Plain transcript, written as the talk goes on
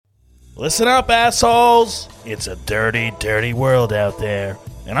Listen up, assholes! It's a dirty, dirty world out there.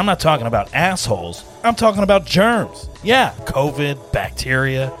 And I'm not talking about assholes, I'm talking about germs. Yeah, COVID,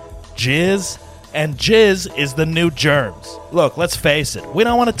 bacteria, jizz, and jizz is the new germs. Look, let's face it, we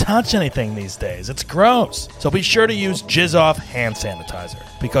don't want to touch anything these days. It's gross. So be sure to use Jizz Off hand sanitizer,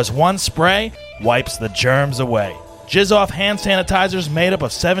 because one spray wipes the germs away. Jizz Off hand sanitizer is made up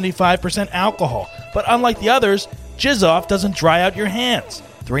of 75% alcohol, but unlike the others, Jizz Off doesn't dry out your hands.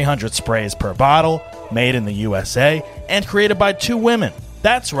 300 sprays per bottle, made in the USA, and created by 2 women.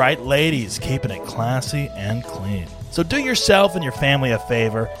 That's right, ladies, keeping it classy and clean. So do yourself and your family a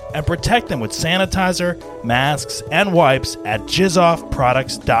favor and protect them with sanitizer, masks, and wipes at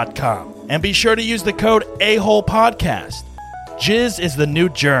jizzoffproducts.com. And be sure to use the code AHOLEPODCAST. Jizz is the new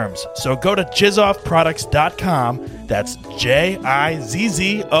germs, so go to jizzoffproducts.com, that's JIZZOFF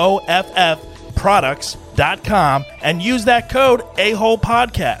products.com, and use that code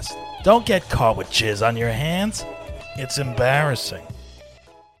AHOLEPODCAST. Don't get caught with jizz on your hands. It's embarrassing.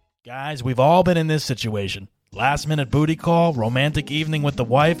 Guys, we've all been in this situation. Last minute booty call, romantic evening with the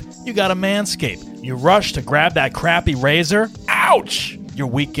wife, you gotta manscape. You rush to grab that crappy razor. Ouch! Your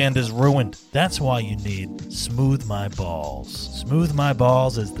weekend is ruined. That's why you need Smooth My Balls. Smooth My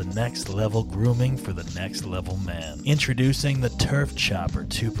Balls is the next level grooming for the next level man. Introducing the Turf Chopper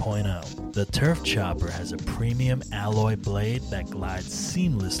 2.0. The Turf Chopper has a premium alloy blade that glides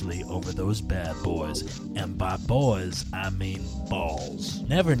seamlessly over those bad boys. And by boys, I mean balls.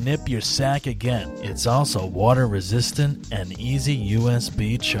 Never nip your sack again. It's also water resistant and easy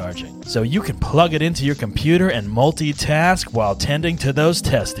USB charging. So you can plug it into your computer and multitask while tending to those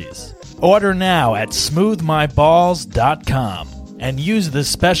testes. Order now at smoothmyballs.com and use the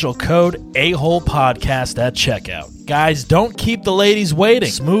special code AHOLEPODCAST at checkout. Guys, don't keep the ladies waiting.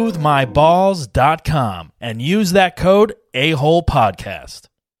 Smoothmyballs.com and use that code AHOLEPODCAST.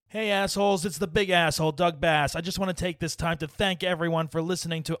 Hey assholes, it's the big asshole, Doug Bass. I just want to take this time to thank everyone for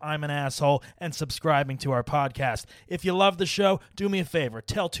listening to I'm an Asshole and subscribing to our podcast. If you love the show, do me a favor,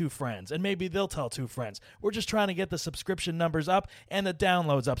 tell 2 friends, and maybe they'll tell 2 friends. We're just trying to get the subscription numbers up and the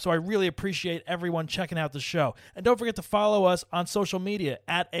downloads up, so I really appreciate everyone checking out the show. And don't forget to follow us on social media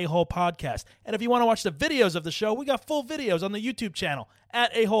at A-Hole Podcast. And if you want to watch the videos of the show, we got full videos on the YouTube channel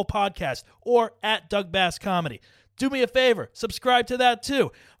at A-Hole Podcast or at Doug Bass Comedy. Do me a favor, subscribe to that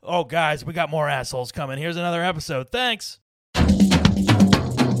too. Oh, guys, we got more assholes coming. Here's another episode. Thanks. What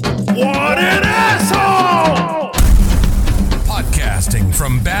an asshole! Podcasting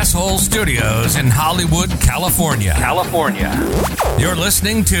from Basshole Studios in Hollywood, California. You're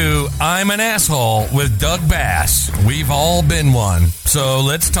listening to I'm an Asshole with Doug Bass. We've all been one, so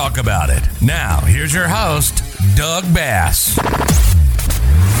let's talk about it. Now, here's your host, Doug Bass.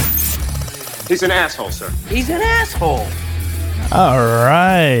 He's an asshole, sir. He's an asshole. All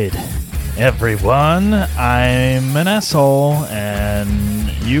right, everyone, I'm an asshole, and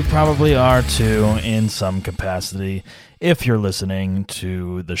you probably are too in some capacity if you're listening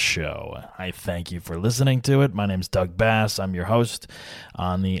to the show. I thank you for listening to it. My name's Doug Bass. I'm your host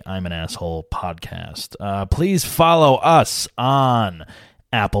on the I'm an Asshole podcast. Please follow us on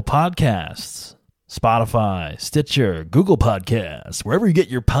Apple Podcasts, Spotify, Stitcher, Google Podcasts, wherever you get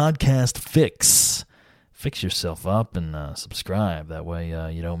your podcast fix. Fix yourself up and subscribe. That way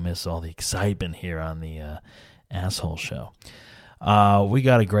you don't miss all the excitement here on the Asshole Show. We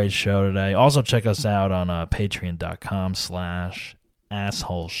got a great show today. Also, check us out on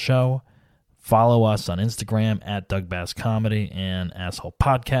patreon.com/Asshole Show. Follow us on Instagram at Doug Bass Comedy and Asshole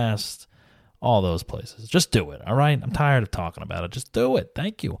Podcast. All those places. Just do it, all right? I'm tired of talking about it. Just do it.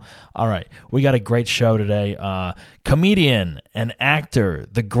 Thank you. All right. We got a great show today. Comedian and actor,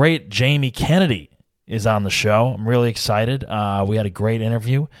 the great Jamie Kennedy, is on the show. I'm really excited. We had a great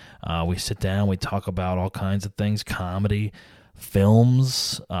interview. We sit down. We talk about all kinds of things, comedy,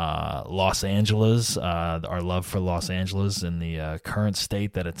 films, Los Angeles, our love for Los Angeles in the current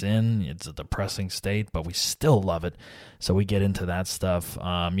state that it's in. It's a depressing state, but we still love it. So we get into that stuff.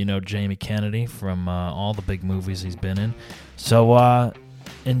 You know Jamie Kennedy from all the big movies he's been in. So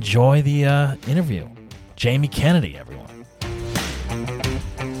enjoy the interview. Jamie Kennedy, everyone.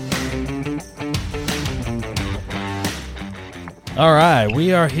 All right,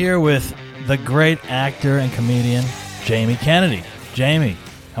 we are here with the great actor and comedian, Jamie Kennedy. Jamie,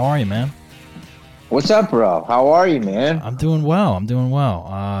 how are you, man? What's up, bro? How are you, man? I'm doing well.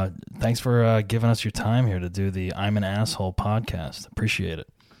 Thanks for giving us your time here to do the I'm an Asshole podcast. Appreciate it.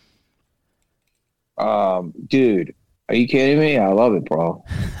 Dude, are you kidding me? I love it, bro.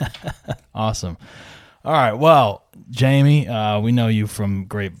 Awesome. All right, well, Jamie, we know you from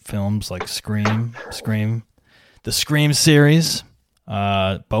great films like Scream, the Scream series.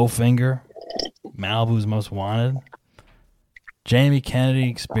 Bowfinger, Malibu's Most Wanted, Jamie Kennedy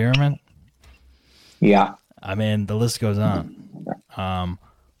Experiment. Yeah. I mean, the list goes on.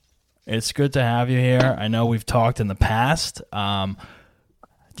 It's good to have you here. I know we've talked in the past. Did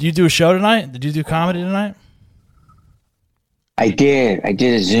you do a show tonight? Did you do comedy tonight? I did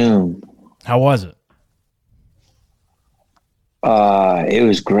a Zoom. How was it? It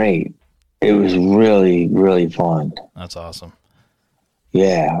was great. It was really, really fun. That's awesome.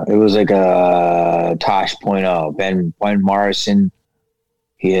 Yeah, it was like a Tosh.0. Ben Morrison,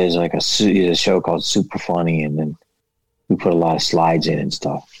 he has like a show called Super Funny, and then we put a lot of slides in and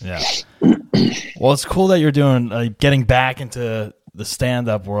stuff. Yeah. Well, it's cool that you're doing getting back into the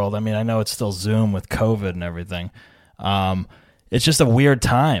stand-up world. I mean, I know it's still Zoom with COVID and everything. It's just a weird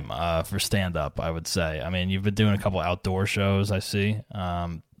time for stand-up, I would say. I mean, you've been doing a couple outdoor shows, I see.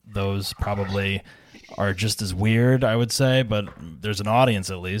 Those probably are just as weird, I would say, but there's an audience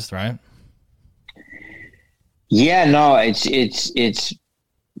at least, right? Yeah, no, it's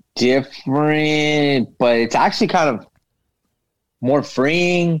different, but it's actually kind of more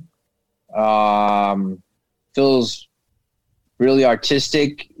freeing. Feels really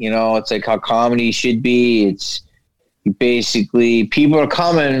artistic. It's like how comedy should be. It's basically people are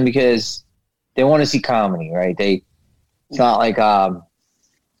coming because they want to see comedy, right? It's not like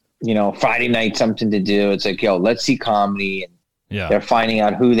Friday night something to do. It's like, yo, let's see comedy, and they're finding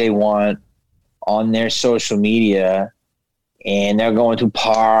out who they want on their social media, and they're going to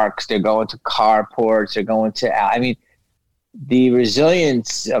parks, they're going to carports, they're going to the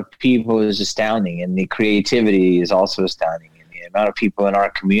resilience of people is astounding, and the creativity is also astounding. And the amount of people in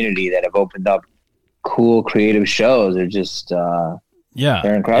our community that have opened up cool, creative shows are just, they're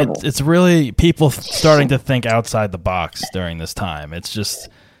incredible. It's really people starting to think outside the box during this time. It's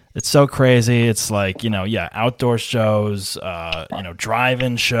so crazy. It's like, outdoor shows,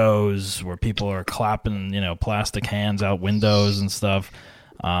 drive-in shows where people are clapping, plastic hands out windows and stuff.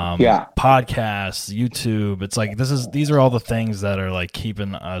 Podcasts, YouTube. It's like these are all the things that are like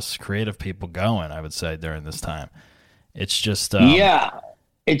keeping us creative people going, I would say, during this time. It's just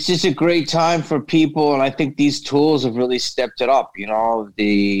it's just a great time for people, and I think these tools have really stepped it up.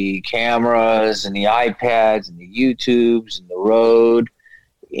 The cameras and the iPads and the YouTubes and the Rode,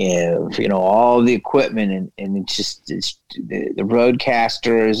 and all the equipment, and it's the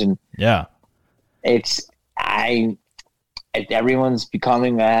roadcasters, and everyone's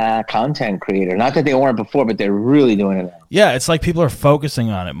becoming a content creator. Not that they weren't before, but they're really doing it now. Yeah, it's like people are focusing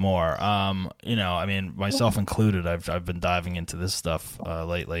on it more. Myself included, I've been diving into this stuff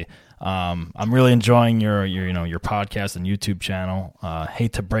lately. I'm really enjoying your podcast and YouTube channel.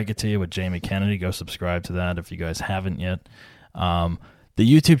 Hate to break it to you with Jamie Kennedy. Go subscribe to that if you guys haven't yet. The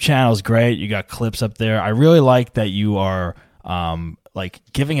YouTube channel is great. You got clips up there. I really like that you are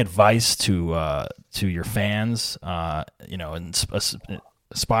giving advice to your fans, and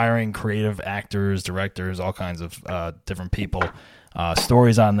aspiring creative actors, directors, all kinds of different people.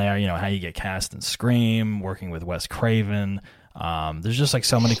 Stories on there, how you get cast in Scream, working with Wes Craven. There's just like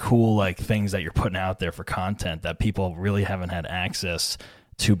so many cool things that you're putting out there for content that people really haven't had access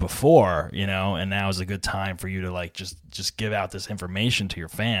to before, and now is a good time for you to just give out this information to your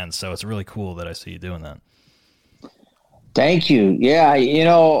fans. So it's really cool that I see you doing that. Thank you. Yeah,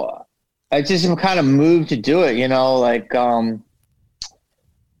 I just am kind of moved to do it.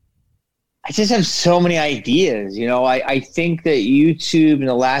 I just have so many ideas. I think that YouTube in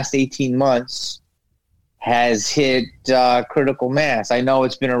the last 18 months has hit critical mass. I know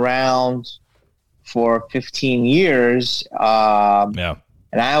it's been around for 15 years.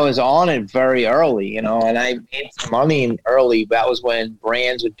 And I was on it very early, and I made some money early. That was when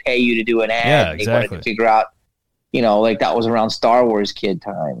brands would pay you to do an ad. Yeah, exactly. They wanted to figure out, that was around Star Wars kid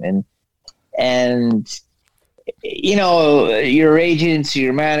time. And your agents,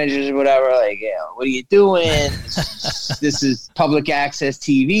 your managers or whatever, what are you doing? This is public access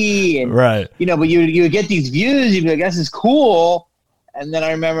TV. And, right. But you would get these views. You'd be like, this is cool. And then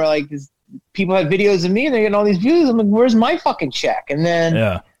I remember people had videos of me and they're getting all these views. I'm like, where's my fucking check? And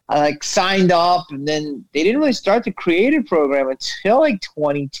then I signed up, and then they didn't really start the creative program until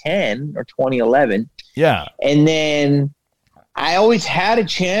 2010 or 2011. Yeah. And then I always had a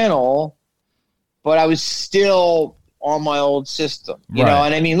channel, but I was still on my old system, you know?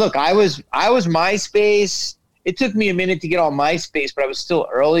 And I mean, look, I was MySpace. It took me a minute to get on MySpace, but I was still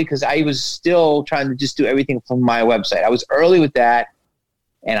early because I was still trying to just do everything from my website. I was early with that.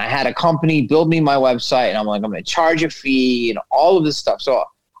 And I had a company build me my website, and I'm like, I'm going to charge a fee and all of this stuff. So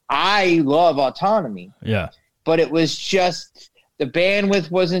I love autonomy. Yeah. But it was just the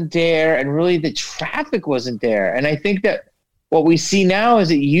bandwidth wasn't there, and really the traffic wasn't there. And I think that what we see now is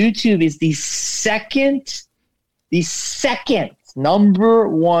that YouTube is the second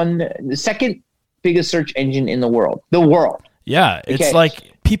biggest search engine in the world. Yeah, it's Okay.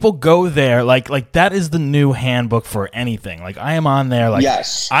 like people go there, like that is the new handbook for anything. Like I am on there, like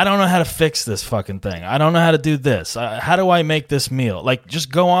Yes. I don't know how to fix this fucking thing. I don't know how to do this. How do I make this meal? Like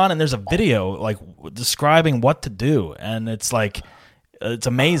just go on and there's a video like describing what to do, and it's like it's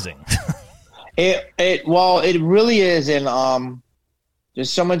amazing. It really is, and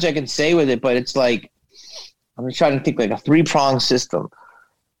there's so much I can say with it, but it's like I'm trying to think like a 3-pronged system.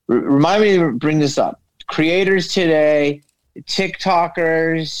 Remind me to bring this up. Creators today,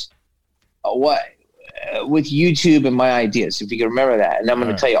 TikTokers, with YouTube and my ideas, if you can remember that. And I'm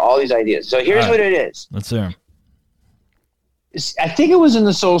going to tell you all these ideas. So here's what it is. Let's hear 'em. I think it was in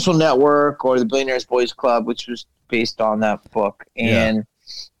The Social Network or the Billionaires Boys Club, which was based on that book. And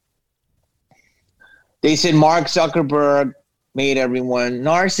they said Mark Zuckerberg made everyone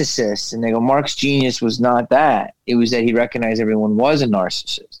narcissists. And they go, Mark's genius was not that. It was that he recognized everyone was a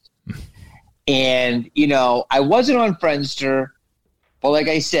narcissist. And, I wasn't on Friendster, but like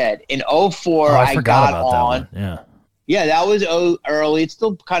I said, in 2004, I got on. That one. Yeah, that was early. It's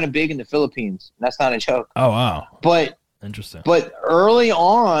still kind of big in the Philippines. That's not a joke. Oh, wow. But Interesting. But early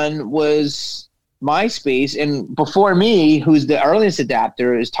on was MySpace. And before me, who's the earliest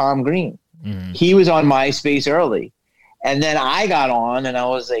adapter, is Tom Green. Mm-hmm. He was on MySpace early. And then I got on and I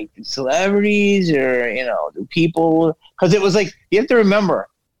was like, celebrities or, the people. Because it was like, you have to remember,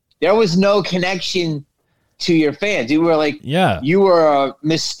 there was no connection to your fans. You were like, you were a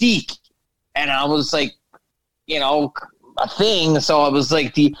mystique. And I was like, a thing. So I was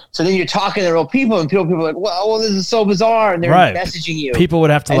like, so then you're talking to real people and people are like, well, this is so bizarre. And they're messaging you. People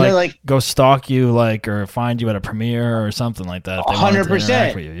would have to go stalk you, or find you at a premiere or something like that. If they 100%. Wanted to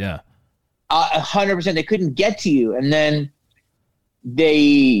interact with you. Yeah. 100%. They couldn't get to you. And then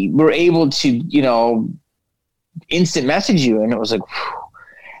they were able to, instant message you. And it was like, whew.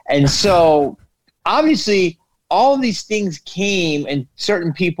 And so obviously all of these things came and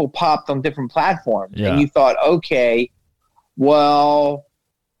certain people popped on different platforms. Yeah. And you thought, okay,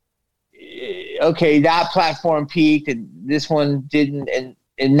 that platform peaked and this one didn't.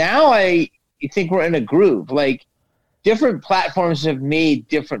 And now I think we're in a groove. Like different platforms have made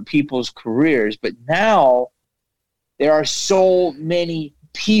different people's careers, but now there are so many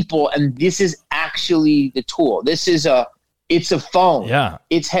people, and this is actually the tool. It's a phone. Yeah.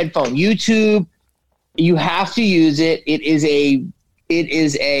 It's headphone. YouTube, you have to use it. It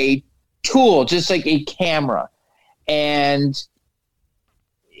is a tool, just like a camera. And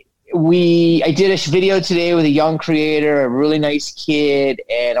I did a video today with a young creator, a really nice kid,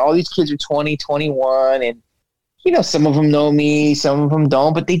 and all these kids are 20, 21, and some of them know me, some of them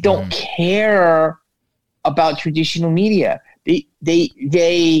don't, but they don't care about traditional media.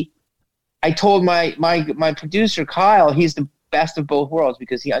 I told my producer, Kyle, he's the best of both worlds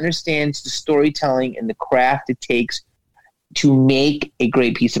because he understands the storytelling and the craft it takes to make a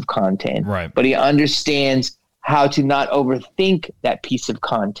great piece of content. Right. But he understands how to not overthink that piece of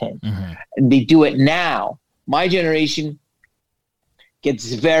content. Mm-hmm. And they do it now. My generation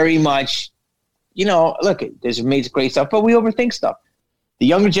gets very much, look, there's made great stuff, but we overthink stuff. The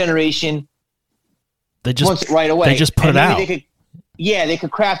younger generation wants it right away. They just put it out. They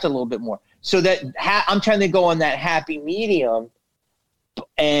could craft a little bit more. So that I'm trying to go on that happy medium,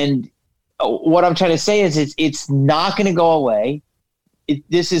 and what I'm trying to say is it's not going to go away.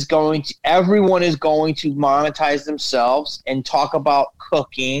 Everyone is going to monetize themselves and talk about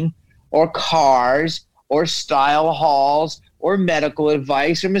cooking or cars or style halls or medical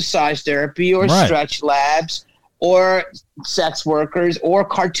advice or massage therapy or stretch labs or sex workers or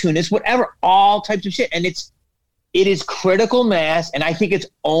cartoonists, whatever, all types of shit. And it is critical mass, and I think it's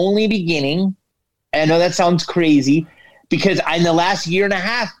only beginning. I know that sounds crazy because in the last year and a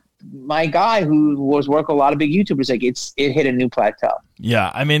half, my guy who was working a lot of big YouTubers, it hit a new plateau.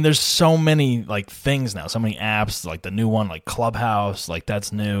 Yeah, I mean, there's so many things now, so many apps, like the new one, like Clubhouse,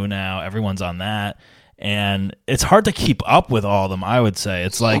 that's new now. Everyone's on that. And it's hard to keep up with all of them, I would say.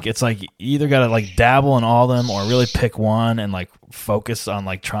 It's like you either got to dabble in all of them or really pick one and focus on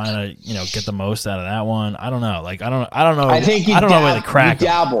trying to, get the most out of that one. I don't know. I don't know. I think I don't know where to crack. You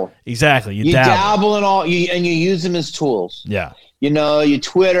dabble. Them. Exactly. You dabble in all, and you use them as tools. Yeah. You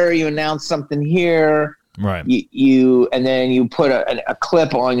Twitter, you announce something here. Right. And then you put a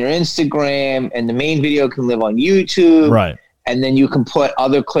clip on your Instagram, and the main video can live on YouTube. Right. And then you can put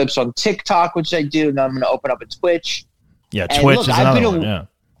other clips on TikTok, which I do. Now I'm going to open up a Twitch. Yeah, Twitch is another one. Yeah.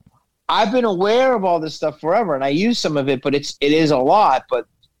 I've been aware of all this stuff forever, and I use some of it, but it is a lot. But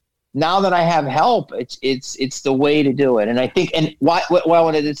now that I have help, it's the way to do it. And I think, and what I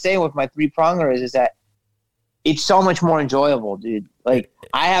wanted to say with my 3-pronger is that it's so much more enjoyable, dude. Like,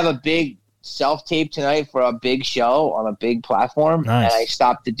 I have a big self-tape tonight for a big show on a big platform. Nice. And I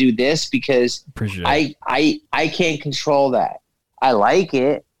stopped to do this because I can't control that. I like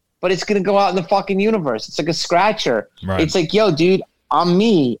it, but it's going to go out in the fucking universe. It's like a scratcher. Right. It's like, yo, dude, I'm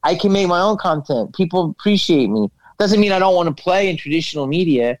me. I can make my own content. People appreciate me. Doesn't mean I don't want to play in traditional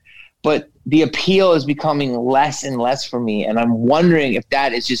media, but the appeal is becoming less and less for me. And I'm wondering if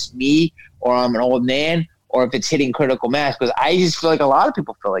that is just me, or I'm an old man, or if it's hitting critical mass, because I just feel like a lot of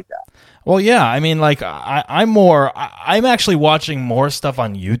people feel like that. Well, yeah, I mean, like, I'm actually watching more stuff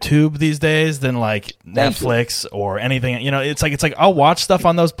on YouTube these days than like Netflix or anything. You know, it's like I'll watch stuff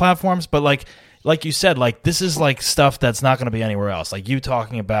on those platforms, but like you said, like, this is like stuff that's not going to be anywhere else. Like you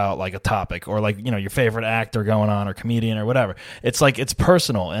talking about like a topic, or like, you know, your favorite actor going on, or comedian, or whatever. It's like, it's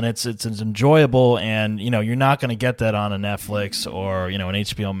personal, and it's enjoyable, and, you know, you're not going to get that on a Netflix or, you know, an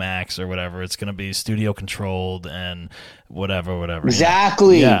HBO Max or whatever. It's going to be studio controlled and whatever.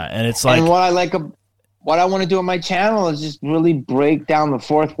 Exactly. You know? Yeah, and it's like, and what I want to do on my channel is just really break down the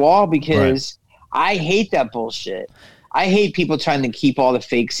fourth wall, because I hate that bullshit. I hate people trying to keep all the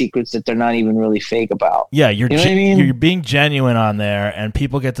fake secrets that they're not even really fake about. Yeah, you know what I mean? You're being genuine on there, and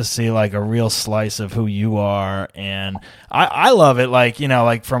people get to see like a real slice of who you are. And I love it. Like, you know,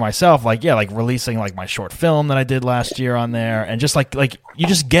 like for myself, like, yeah, like releasing like my short film that I did last year on there, and just like you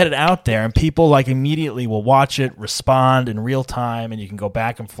just get it out there, and people like immediately will watch it, respond in real time, and you can go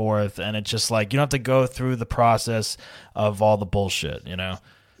back and forth, and it's just like you don't have to go through the process of all the bullshit, you know.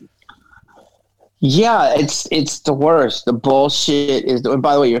 Yeah, it's the worst. The bullshit is. And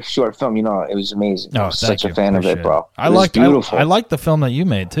by the way, your short film, you know, it was amazing. I was such a fan of it, bro. I liked the film that you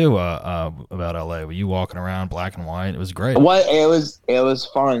made too, about LA. Were you walking around black and white? It was great. It was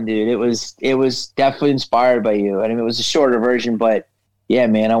fun, dude. It was definitely inspired by you. I mean, it was a shorter version, but yeah,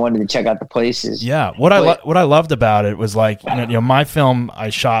 man, I wanted to check out the places. Yeah, what I loved about it was like, you know, my film I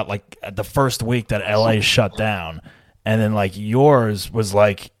shot like the first week that LA shut down. And then like yours was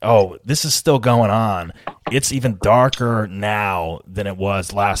like, oh, this is still going on. It's even darker now than it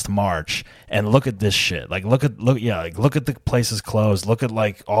was last March. And look at this shit. Like look at the places closed. Look at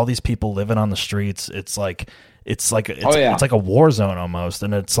like all these people living on the streets. It's like it's like a war zone almost.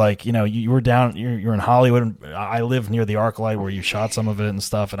 And it's like, you know, you're in Hollywood. I live near the ArcLight where you shot some of it and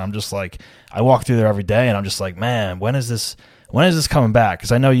stuff. And I'm just like, I walk through there every day, and I'm just like, man, when is this coming back?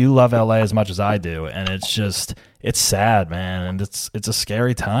 Because I know you love LA as much as I do, and it's sad, man, and it's a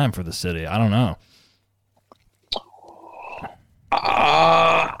scary time for the city. I don't know.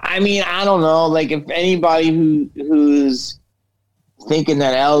 I mean, I don't know. Like, if anybody who's thinking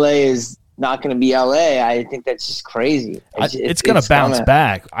that LA is not going to be LA, I think that's just crazy. It's going to bounce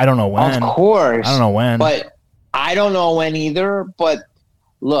back. I don't know when. Of course. I don't know when. But I don't know when either. But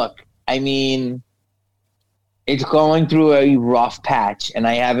look, I mean, it's going through a rough patch, and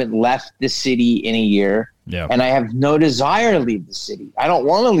I haven't left the city in a year. Yeah. And I have no desire to leave the city. I don't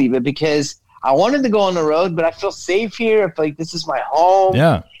want to leave it because I wanted to go on the road, but I feel safe here. I feel like this is my home.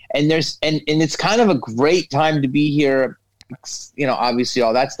 Yeah. And it's kind of a great time to be here. You know, obviously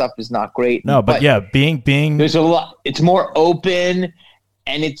all that stuff is not great. No, but yeah, being there's a lot. It's more open,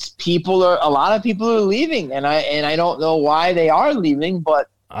 and a lot of people are leaving, and I don't know why they are leaving, but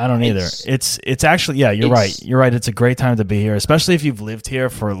I don't either. It's actually, yeah, you're right. You're right. It's a great time to be here, especially if you've lived here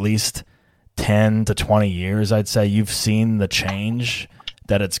for at least 10 to 20 years. I'd say you've seen the change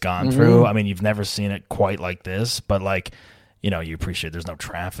that it's gone through. I mean, you've never seen it quite like this, but like, you know, you appreciate there's no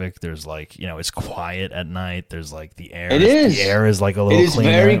traffic. There's like, you know, it's quiet at night. There's like the air. The air is like a little cleaner.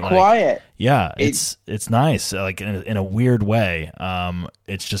 It is very quiet. Yeah, it's nice. Like in a weird way.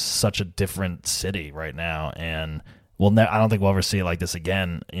 It's just such a different city right now, and I don't think we'll ever see it like this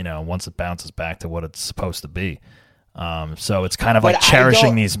again. You know, once it bounces back to what it's supposed to be. So it's kind of like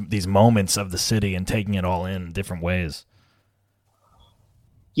cherishing these moments of the city and taking it all in different ways.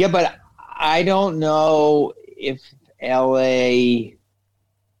 Yeah, but I don't know if LA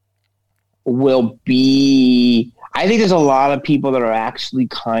will be. I think there's a lot of people that are actually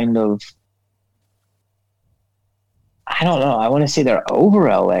kind of. I don't know. I want to say they're over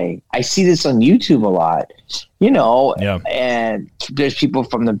LA. I see this on YouTube a lot, you know, and there's people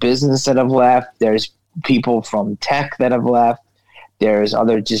from the business that have left. There's people from tech that have left. There's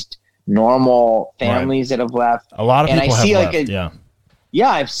other just normal families that have left. A lot of people have left.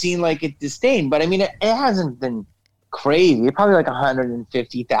 Yeah, I've seen like a disdain, but I mean, it hasn't been crazy. Probably like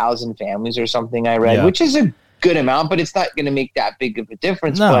 150,000 families or something I read, which is good amount, but it's not going to make that big of a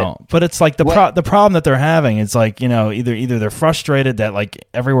difference. No, but it's like the problem that they're having is like, either they're frustrated that like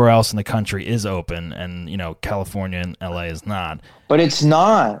everywhere else in the country is open and, California and LA is not. But it's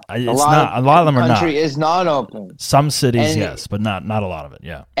not. A lot of them are not. The country is not open. Some cities, yes, but not a lot of it,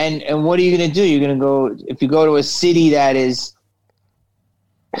 yeah. And what are you going to do? You're going to go, if you go to a city that is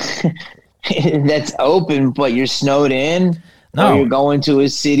that's open, but you're snowed in, or you're going to a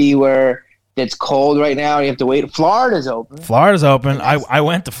city where it's cold right now, you have to wait. Florida's open. I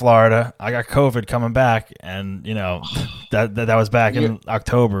went to Florida. I got COVID coming back, and that was back in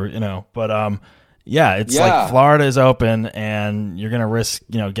October. But it's like Florida is open, and you're gonna risk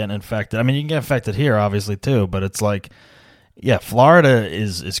getting infected. I mean, you can get infected here, obviously too, but it's like, Florida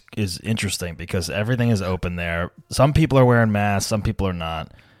is interesting because everything is open there. Some people are wearing masks, some people are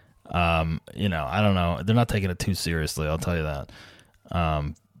not. I don't know. They're not taking it too seriously, I'll tell you that.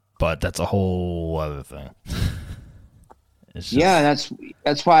 But that's a whole other thing.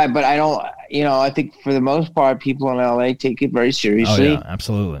 That's why. But I don't. I think for the most part, people in LA take it very seriously. Oh yeah,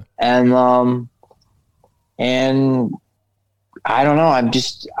 absolutely. And I don't know.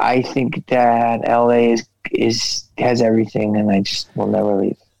 I think that LA has everything, and I just will never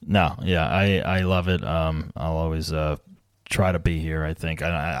leave. No, yeah, I love it. I'll always try to be here. I think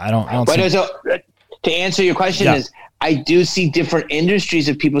I don't. But to answer your question is, I do see different industries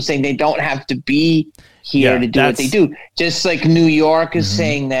of people saying they don't have to be here to do what they do. Just like New York is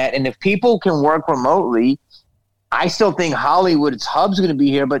saying that. And if people can work remotely, I still think Hollywood's hub's going to be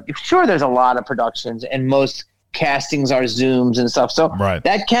here. But sure, there's a lot of productions and most castings are Zooms and stuff. So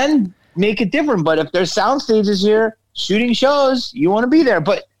that can make it different. But if there's sound stages here shooting shows, you want to be there.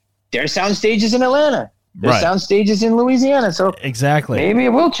 But there's sound stages in Atlanta. There's sound stages in Louisiana, so exactly maybe it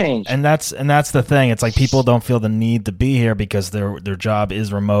will change. And that's the thing. It's like people don't feel the need to be here because their job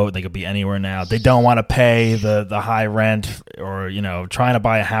is remote. They could be anywhere now. They don't want to pay the high rent, or trying to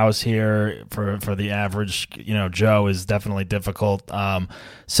buy a house here for the average Joe is definitely difficult.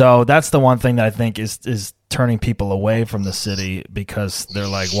 So that's the one thing that I think is turning people away from the city, because they're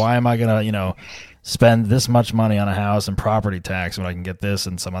like, why am I gonna spend this much money on a house and property tax when I can get this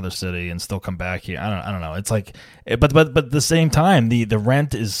in some other city and still come back here? I don't know. It's like, but at the same time, the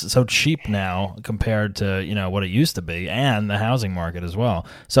rent is so cheap now compared to, what it used to be, and the housing market as well.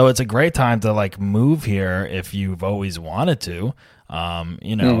 So it's a great time to like move here if you've always wanted to, and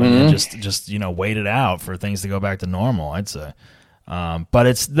just wait it out for things to go back to normal, I'd say. But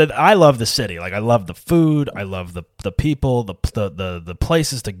it's that I love the city. Like, I love the food. I love the people, the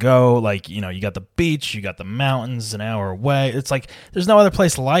places to go. Like, you got the beach, you got the mountains an hour away. It's like, there's no other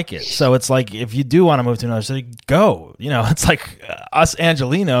place like it. So it's like, if you do want to move to another city, go, it's like us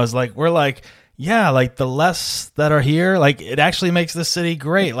Angelinos, like, we're like, like the less that are here, like, it actually makes the city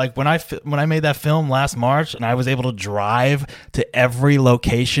great. Like when I made that film last March and I was able to drive to every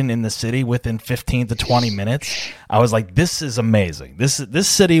location in the city within 15 to 20 minutes, I was like, this is amazing. This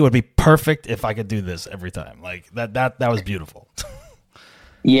city would be perfect if I could do this every time. Like that was beautiful.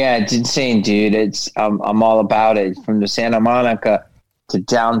 Yeah, it's insane, dude. It's I'm all about it. From the Santa Monica to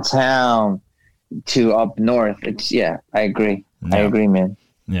downtown to up north. It's I agree. Yeah. I agree, man.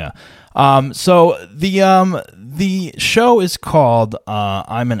 Yeah. So the show is called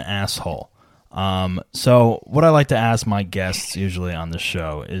I'm an Asshole. So what I like to ask my guests usually on the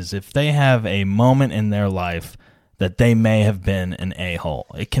show is if they have a moment in their life that they may have been an a-hole.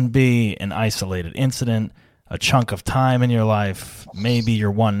 It can be an isolated incident, a chunk of time in your life. Maybe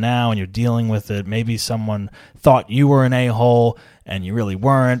you're one now and you're dealing with it. Maybe someone thought you were an a-hole and you really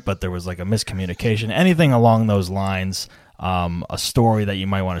weren't, but there was like a miscommunication. Anything along those lines. A story that you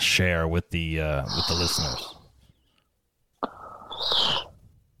might want to share with the listeners.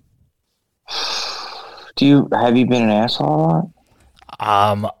 Have you been an asshole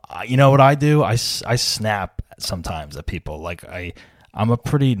a lot? You know what I do? I snap sometimes at people. Like I'm a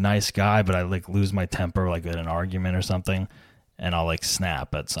pretty nice guy, but I like lose my temper like in an argument or something, and I'll like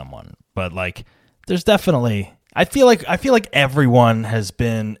snap at someone. But like, there's definitely. I feel like everyone has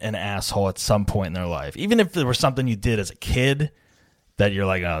been an asshole at some point in their life. Even if there was something you did as a kid that you're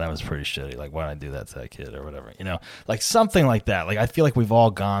like, oh, that was pretty shitty. Like, why did I do that to that kid or whatever? Like something like that. Like, I feel like we've all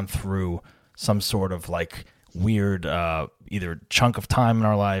gone through some sort of like weird either chunk of time in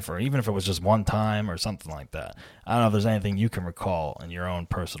our life, or even if it was just one time or something like that. I don't know if there's anything you can recall in your own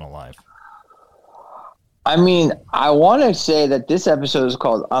personal life. I mean, I want to say that this episode is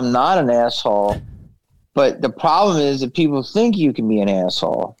called I'm Not an Asshole. But the problem is that people think you can be an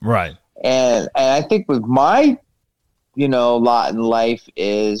asshole. Right. And I think with my, lot in life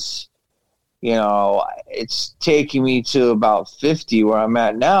is, it's taking me to about 50 where I'm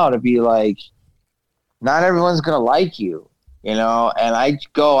at now to be like, not everyone's going to like you, you know, and I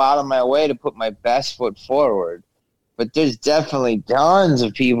go out of my way to put my best foot forward. But there's definitely tons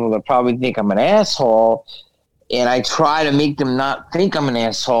of people that probably think I'm an asshole, and I try to make them not think I'm an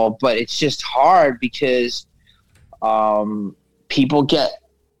asshole, but it's just hard because people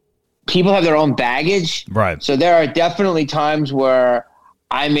have their own baggage. Right. So there are definitely times where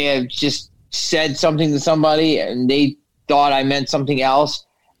I may have just said something to somebody and they thought I meant something else,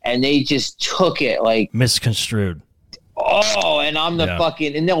 and they just took it like misconstrued. Oh, and I'm the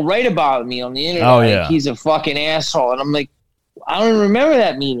fucking, and they'll write about me on the internet. Oh, like he's a fucking asshole, and I'm like, I don't even remember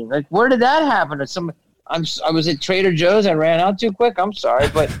that meeting. Like, where did that happen? I was at Trader Joe's. I ran out too quick. I'm sorry,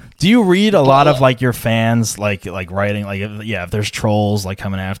 but do you read a lot of like your fans like writing like if there's trolls like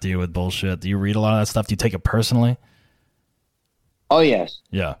coming after you with bullshit? Do you read a lot of that stuff? Do you take it personally? Oh yes,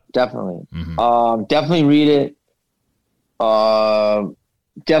 yeah, definitely. Definitely read it.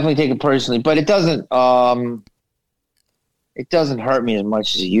 Definitely take it personally, but it doesn't. It doesn't hurt me as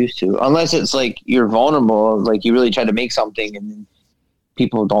much as it used to, unless it's like you're vulnerable, like you really try to make something and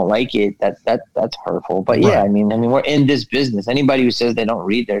people don't like it. That's hurtful. But yeah, I mean, we're in this business. Anybody who says they don't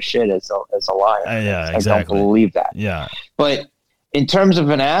read their shit is a liar. Yeah, exactly. I don't believe that. Yeah. But in terms of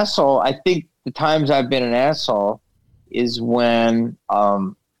an asshole, I think the times I've been an asshole is when,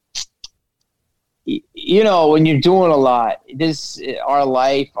 you know, when you're doing a lot. Our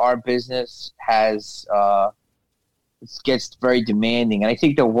life, our business has. It gets very demanding, and I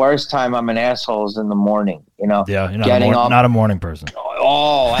think the worst time I'm an asshole is in the morning. You know, yeah, you're not a morning person.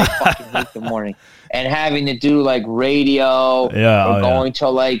 Oh, I fucking hate the morning, and having to do like radio, or going to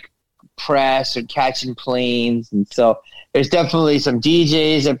like press or catching planes, and so there's definitely some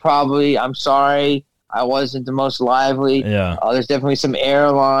DJs that probably. I'm sorry, I wasn't the most lively. Yeah, there's definitely some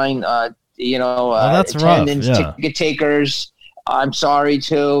airline, that's attendants, rough. ticket takers. I'm sorry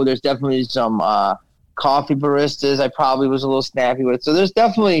too. There's definitely some. Coffee baristas, I probably was a little snappy with. So there's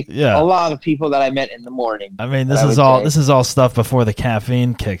definitely a lot of people that I met in the morning. I mean, this is all stuff before the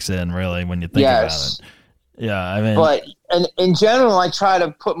caffeine kicks in, really, when you think about it. Yeah, I mean, but in general, I try to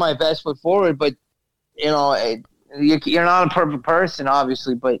put my best foot forward. But you know, you're not a perfect person,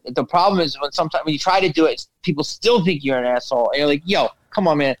 obviously. But the problem is when you try to do it, people still think you're an asshole. And you're like, yo, come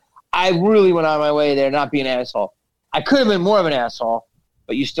on, man. I really went out of my way there, not be an asshole. I could have been more of an asshole.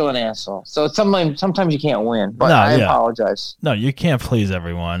 But you're still an asshole. So sometimes you can't win. But I apologize. No, you can't please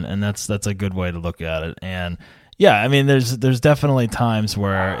everyone, and that's a good way to look at it. And yeah, I mean, there's definitely times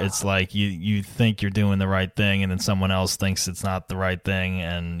where it's like you think you're doing the right thing, and then someone else thinks it's not the right thing,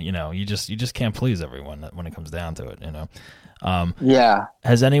 and you know, you just can't please everyone when it comes down to it. You know. Yeah.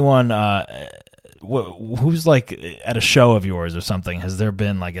 Has anyone who's like at a show of yours or something? Has there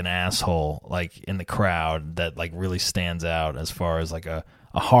been like an asshole like in the crowd that like really stands out as far as like a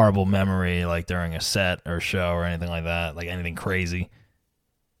horrible memory, like during a set or show or anything like that, like anything crazy?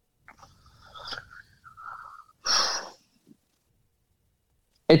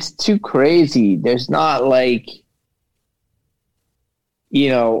 It's too crazy. There's not like, you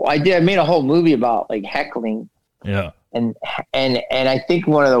know, I made a whole movie about like heckling. Yeah. And I think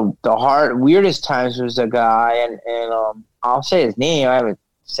one of the weirdest times was a guy, and I'll say his name. I haven't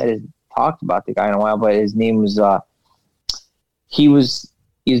talked about the guy in a while, but his name was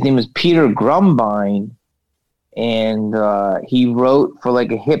his name was Peter Grumbine, and he wrote for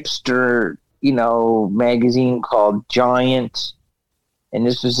like a hipster, you know, magazine called Giant, and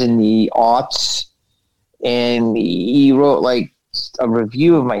this was in the aughts, and he wrote like a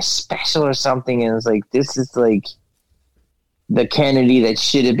review of my special or something, and it's like, this is like the Kennedy that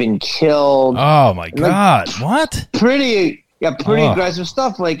should have been killed. Oh my God. Like, what? Pretty aggressive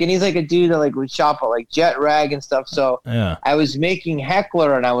stuff. Like, and he's like a dude that like would shop at like Jet Rag and stuff. So I was making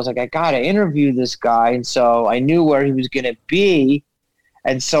Heckler, and I was like, I gotta interview this guy. And so I knew where he was gonna be,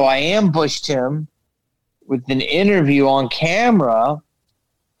 and so I ambushed him with an interview on camera.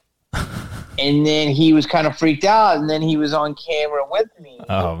 And then he was kind of freaked out, and then he was on camera with me.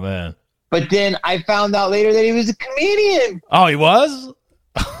 Oh man. But then I found out later that he was a comedian. Oh, he was?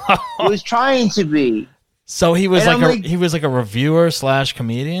 He was trying to be. So he was like a reviewer /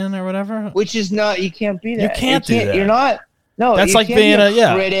 comedian or whatever? Which is not, you can't be that. You can't do that. You're not. No, that's like being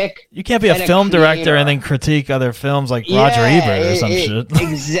a critic. You can't be a film director and then critique other films like Roger Ebert or some shit.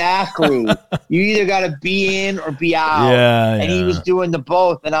 Exactly. You either got to be in or be out. Yeah. And he was doing the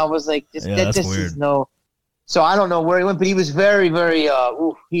both, and I was like, this is no. So I don't know where he went, but he was very, very.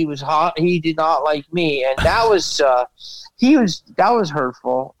 He was hot. He did not like me, and that was that was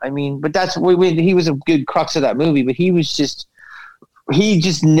hurtful. I mean, but that's he was a good crux of that movie. But he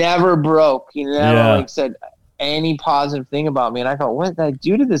just never broke. He never said any positive thing about me, and I thought, what did I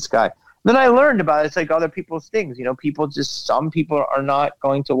do to this guy? Then I learned about it. It's like other people's things. Some people are not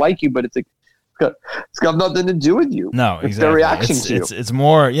going to like you, but it's like, it's got nothing to do with you. No, exactly. It's their reaction to you.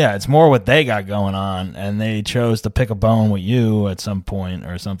 It's more what they got going on, and they chose to pick a bone with you at some point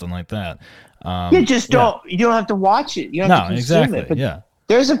or something like that. You don't have to watch it. You don't have to consume it. But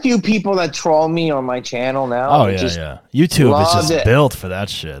there's a few people that troll me on my channel now. Oh, yeah. YouTube is just built for that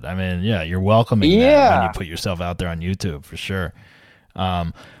shit. I mean, you're welcoming that when you put yourself out there on YouTube, for sure.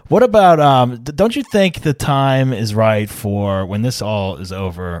 What about, don't you think the time is right for, when this all is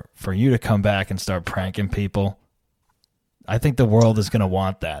over, for you to come back and start pranking people? I think the world is going to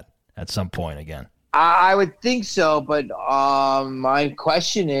want that at some point again. I would think so, but my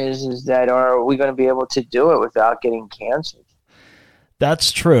question is that are we going to be able to do it without getting canceled?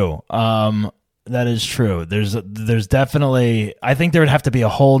 That's true. That is true. There's definitely, I think there would have to be a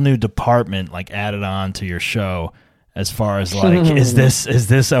whole new department like added on to your show. As far as like, is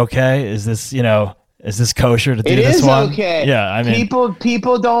this okay? Is this kosher to do this one? It is okay. Yeah, I mean,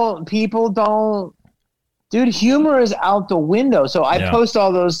 people don't. Dude, humor is out the window. So I post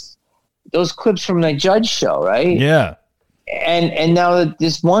all those clips from the Judge show, right? Yeah. And now that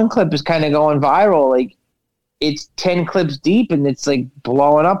this one clip is kind of going viral, like it's 10 clips deep and it's like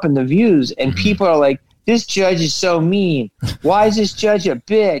blowing up in the views, and people are like, "This judge is so mean. Why is this judge a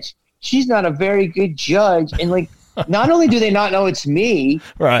bitch? She's not a very good judge." And like. Not only do they not know it's me,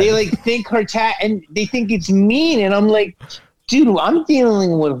 right. They like think and they think it's mean, and I'm like, dude, I'm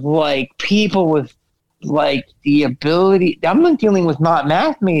dealing with like people with like the ability. I'm not dealing with not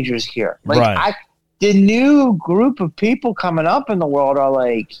math majors here. Like right. The new group of people coming up in the world are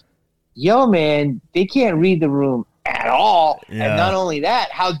like, yo, man, they can't read the room at all, and not only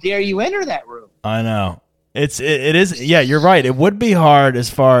that, how dare you enter that room? I know. It is. Yeah, you're right. It would be hard as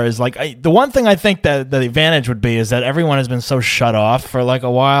far as like the one thing I think that the advantage would be is that everyone has been so shut off for like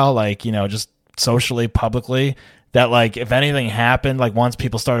a while, like, just socially, publicly, that like if anything happened, like once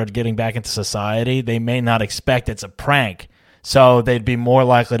people started getting back into society, they may not expect it's a prank. So they'd be more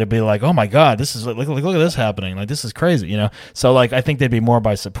likely to be like, oh my God, this is look at this happening. Like, this is crazy, So like, I think they'd be more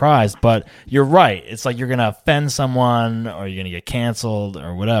by surprise, but you're right. It's like, you're going to offend someone or you're going to get canceled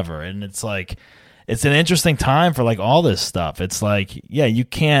or whatever. And it's like, it's an interesting time for like all this stuff. It's like, you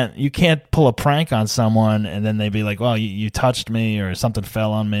can't pull a prank on someone and then they'd be like, well, you touched me or something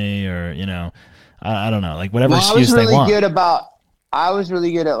fell on me or, I don't know, like whatever excuse they want. I was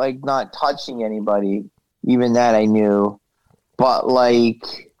really good at like not touching anybody. Even that I knew. But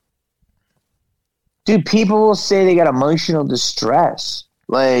like, dude, people will say they got emotional distress.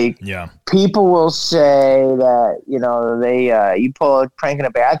 Like, people will say that they you pull a prank in a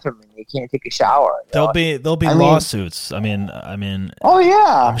bathroom and you can't take a shower. There'll be lawsuits. I mean. Oh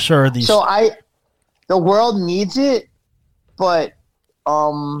yeah, I'm sure these. So the world needs it, but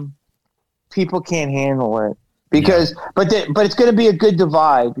people can't handle it because. But it's going to be a good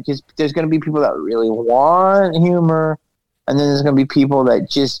divide because there's going to be people that really want humor, and then there's going to be people that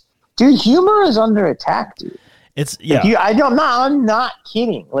just, dude, humor is under attack, dude. It's I'm not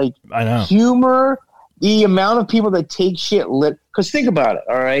kidding. Like, I know humor, the amount of people that take shit because think about it.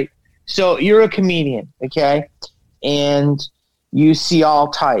 All right. So you're a comedian. Okay. And you see all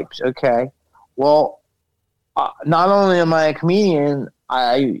types. Okay. Well, not only am I a comedian,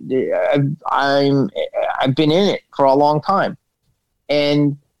 I've been in it for a long time.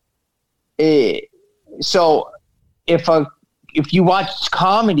 And so if you watch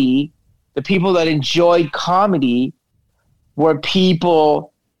comedy, the people that enjoyed comedy were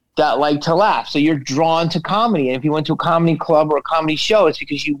people that like to laugh. So you're drawn to comedy. And if you went to a comedy club or a comedy show, it's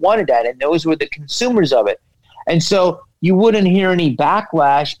because you wanted that. And those were the consumers of it. And so you wouldn't hear any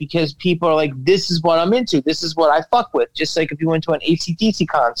backlash because people are like, this is what I'm into. This is what I fuck with. Just like if you went to an AC/DC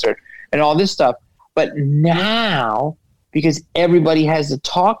concert and all this stuff. But now, because everybody has the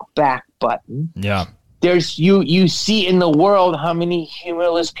talk back button, there's you see in the world how many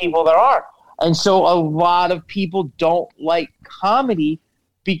humorless people there are. And so a lot of people don't like comedy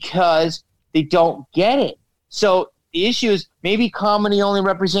because they don't get it. So the issue is maybe comedy only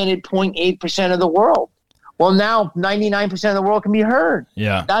represented 0.8% of the world. Well, now 99% of the world can be heard.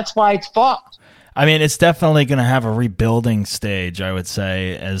 Yeah. That's why it's fucked. I mean, it's definitely going to have a rebuilding stage, I would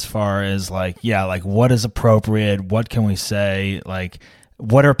say, as far as like what is appropriate? What can we say? Like,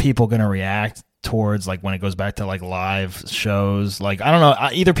 what are people going to react towards, like, when it goes back to like live shows? Like, I don't know,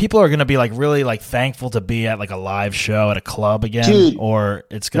 either people are going to be like really like thankful to be at like a live show at a club again, dude, or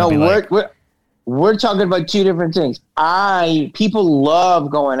it's going to be like we're talking about two different things. People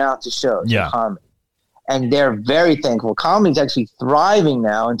love going out to shows in comedy, and they're very thankful. Comedy's actually thriving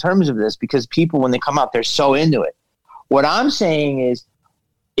now in terms of this because people, when they come out, they're so into it. What I'm saying is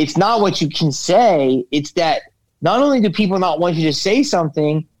it's not what you can say. It's that not only do people not want you to say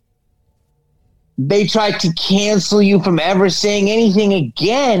something, they try to cancel you from ever saying anything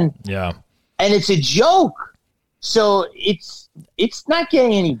again. Yeah. And it's a joke. So it's not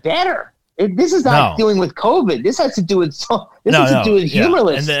getting any better. This is not dealing with COVID. This has to do with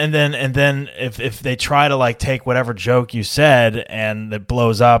humorless. And then if they try to like take whatever joke you said and it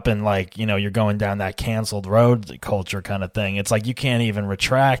blows up and like, you know, you're going down that canceled road culture kind of thing. It's like you can't even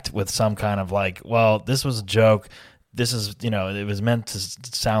retract with some kind of like, well, this was a joke. This is, you know, it was meant to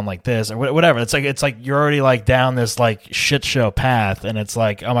sound like this or whatever. It's like you're already like down this like shit show path, and it's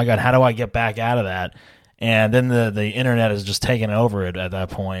like, oh my God, how do I get back out of that? And then the internet is just taking over it at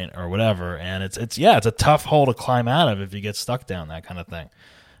that point or whatever. And it's a tough hole to climb out of if you get stuck down that kind of thing,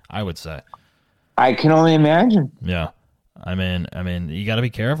 I would say. I can only imagine. Yeah. I mean, you got to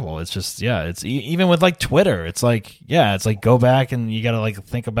be careful. It's just, it's even with like Twitter. It's like, it's like go back and you got to like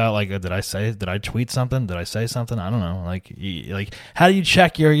think about like, did I tweet something? Did I say something? I don't know. Like how do you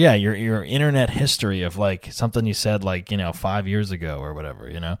check your internet history of like something you said like, you know, 5 years ago or whatever,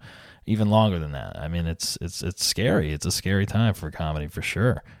 you know, even longer than that. I mean, it's scary. It's a scary time for comedy for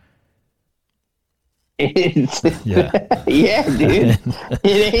sure. Yeah, dude.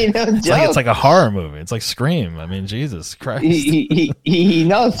 It ain't no joke. It's like a horror movie. It's like Scream. I mean, Jesus Christ. He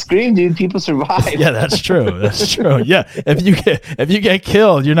knows Scream, dude. People survive. Yeah, that's true. That's true. Yeah, if you get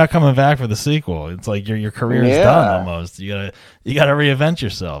killed, you're not coming back for the sequel. It's like your career is done almost. You gotta reinvent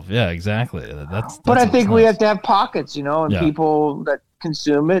yourself. Yeah, exactly. But I think we have to have pockets, you know, and people that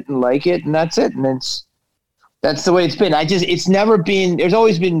consume it and like it, and that's it. And that's the way it's been. It's never been, there's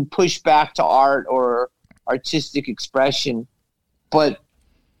always been pushback to art or artistic expression, but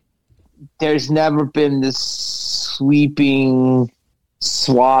there's never been this sweeping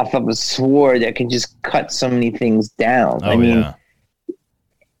swath of a sword that can just cut so many things down.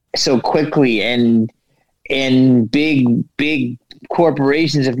 So quickly, and big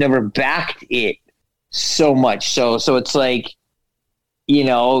corporations have never backed it so much. So it's like, you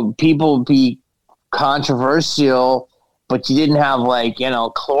know, people be controversial, but you didn't have like, you know,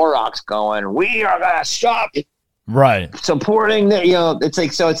 Clorox going, we are gonna stop supporting the, you know, it's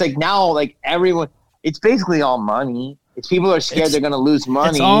like now like everyone, it's basically all money. It's people are scared they're gonna lose money.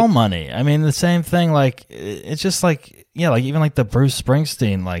 It's all money. I mean, the same thing, like it's just like, like even like the Bruce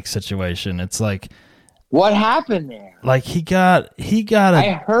Springsteen like situation. It's like, what happened there? Like he got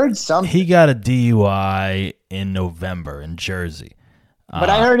I heard something. He got a DUI in November in Jersey. But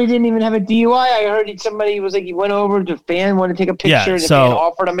I heard he didn't even have a DUI. I heard somebody was like, he went over to a fan, wanted to take a picture, and the fan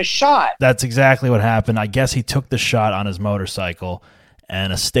offered him a shot. That's exactly what happened. I guess he took the shot on his motorcycle,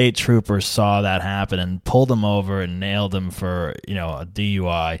 and a state trooper saw that happen and pulled him over and nailed him for, you know, a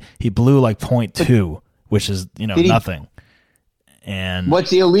DUI. He blew like 0.2, which is, you know, nothing. And what's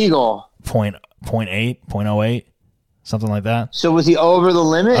the illegal? 0.8, 0.08, something like that. So was he over the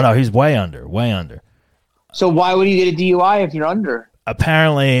limit? Oh no, he's way under. So why would you get a DUI if you're under?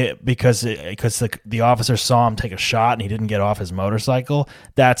 Apparently, because the officer saw him take a shot and he didn't get off his motorcycle.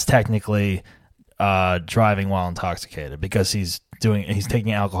 That's technically driving while intoxicated because he's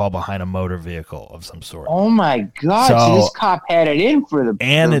taking alcohol behind a motor vehicle of some sort. Oh my God! So this cop had it in for the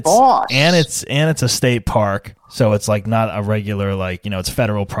boss. And it's a state park, so it's like not a regular, like, you know, it's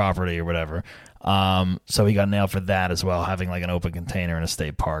federal property or whatever. So he got nailed for that as well, having like an open container in a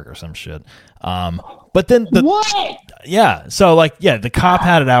state park or some shit. But then what? Yeah. So like, the cop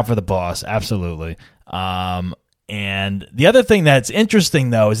had it out for the boss. Absolutely. And the other thing that's interesting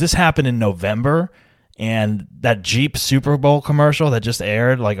though, is this happened in November, and that Jeep Super Bowl commercial that just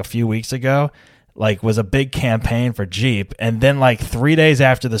aired like a few weeks ago, like was a big campaign for Jeep. And then like 3 days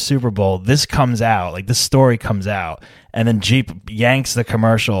after the Super Bowl, this story comes out, and then Jeep yanks the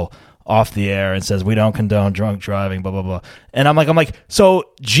commercial off the air and says, we don't condone drunk driving, blah, blah, blah. And I'm like,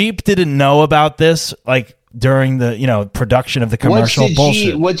 so Jeep didn't know about this, like during the, you know, production of the commercial?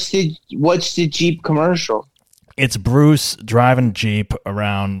 Bullshit. What's the Jeep commercial? It's Bruce driving Jeep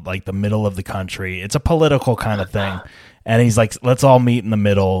around like the middle of the country. It's a political kind of thing. And he's like, let's all meet in the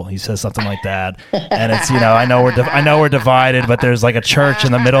middle. He says something like that. And it's, you know, I know we're divided, but there's like a church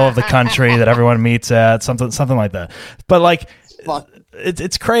in the middle of the country that everyone meets at, something like that. But like,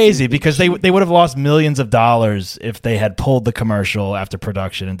 it's crazy because they would have lost millions of dollars if they had pulled the commercial after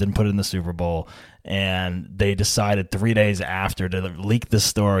production and didn't put it in the Super Bowl. And they decided 3 days after to leak the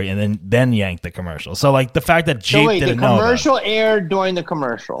story and then yank the commercial. So like the fact that Jeep didn't know. The commercial aired during the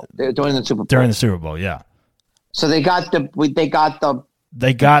commercial, during the Super Bowl. During the Super Bowl, yeah. So they got the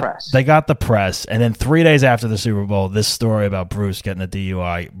press, and then 3 days after the Super Bowl, this story about Bruce getting a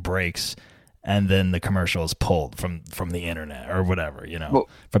DUI breaks, and then the commercial is pulled from the internet or whatever, But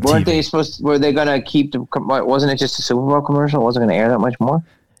from weren't TV. were they going to keep wasn't it just a Super Bowl commercial? It wasn't going to air that much more?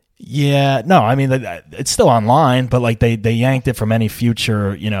 Yeah, no, I mean, it's still online, but like they yanked it from any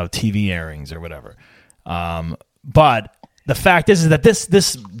future, TV airings or whatever. But the fact is that this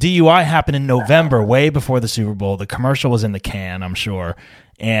DUI happened in November, way before the Super Bowl. The commercial was in the can, I'm sure,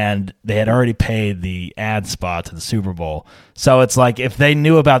 and they had already paid the ad spot to the Super Bowl. So it's like if they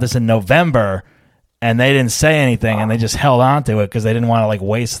knew about this in November and they didn't say anything and they just held on to it because they didn't want to like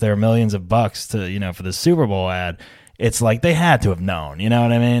waste their millions of bucks to for the Super Bowl ad. It's like they had to have known. You know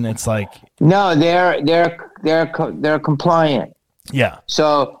what I mean? It's like no, they're compliant. Yeah.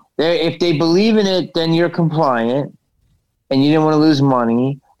 So if they believe in it, then you're compliant, and you didn't want to lose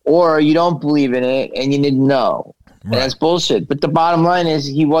money, or you don't believe in it and you didn't know. Right. That's bullshit. But the bottom line is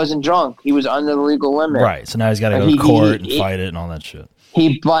he wasn't drunk. He was under the legal limit. Right. So now he's got to go to court and fight it and all that shit.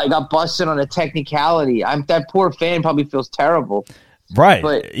 He got busted on a technicality. That poor fan probably feels terrible. Right.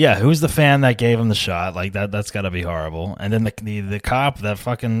 But, yeah. Who's the fan that gave him the shot? Like that's got to be horrible. And then the cop that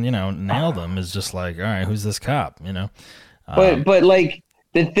fucking nailed him is just like, all right, who's this cop? But like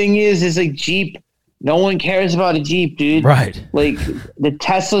the thing is like Jeep. No one cares about a Jeep, dude. Right. Like the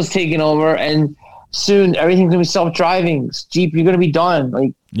Tesla's taking over, and soon everything's gonna be self-driving. Jeep, you're gonna be done.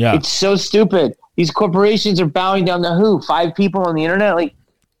 Like, yeah, it's so stupid. These corporations are bowing down to who? 5 people on the internet? Like,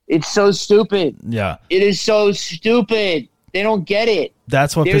 it's so stupid. Yeah. It is so stupid. They don't get it.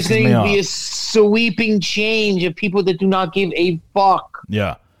 That's what There's pisses me off. There's going to be a sweeping change of people that do not give a fuck.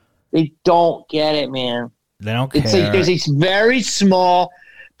 Yeah. They don't get it, man. They don't care. It's like there's a very small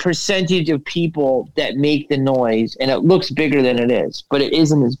percentage of people that make the noise, and it looks bigger than it is, but it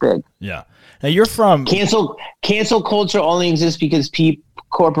isn't as big. Yeah. Now you're from cancel culture only exists because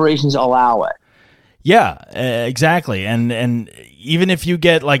corporations allow it. Yeah, exactly. And even if you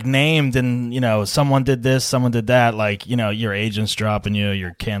get like named and someone did this, someone did that, like your agent's dropping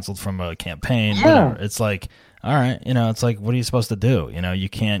you're canceled from a campaign. Yeah. Whatever. It's like, all right, it's like, what are you supposed to do? You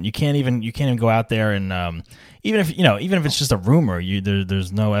can't even go out there and even if it's just a rumor,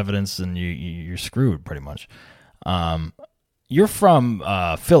 there's no evidence and you're screwed pretty much. You're from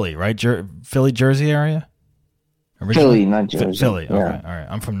Philly, right? Philly, Jersey area? Originally? Philly, not Jersey. Philly. Okay, yeah. All right.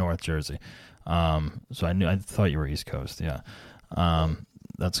 I'm from North Jersey. So I thought you were East Coast. Yeah.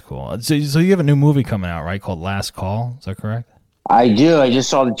 That's cool. So you have a new movie coming out, right? Called Last Call. Is that correct? I do. I just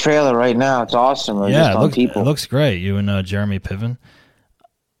saw the trailer right now. It's awesome. It looks great. You and Jeremy Piven.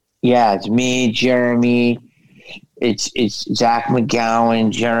 Yeah, it's me, Jeremy. It's Zach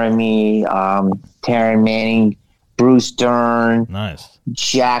McGowan, Jeremy, Taryn Manning, Bruce Dern. Nice.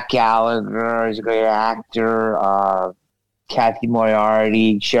 Jack Gallagher is a great actor. Kathy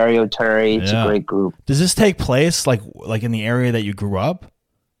Moriarty, Sherry O'Terry. It's a great group. Does this take place like in the area that you grew up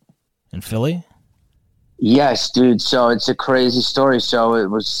in Philly? Yes, dude. So it's a crazy story. So it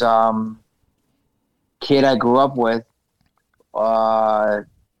was kid I grew up with.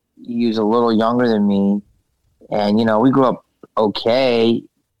 He was a little younger than me, and we grew up okay,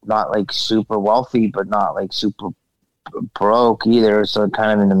 not like super wealthy, but not like super broke either. So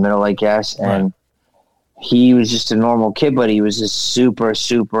kind of in the middle, I guess. And right. He was just a normal kid, but he was a super,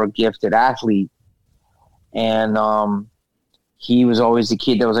 super gifted athlete. And he was always the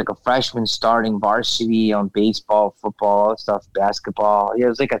kid that was like a freshman starting varsity on baseball, football, all that stuff, basketball. He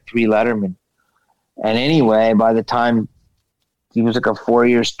was like a 3-letterman. And anyway, by the time he was like a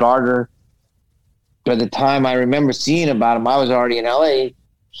 4-year starter, by the time I remember seeing about him, I was already in LA.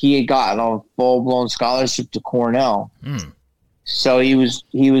 He had gotten a full-blown scholarship to Cornell. So he was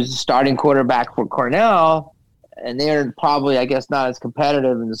the starting quarterback for Cornell, and they're probably, I guess, not as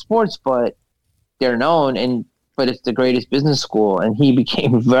competitive in the sports, but they're known, but it's the greatest business school, and he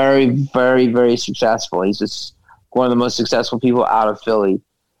became very, very, very successful. He's just one of the most successful people out of Philly,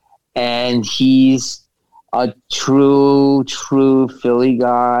 and he's a true Philly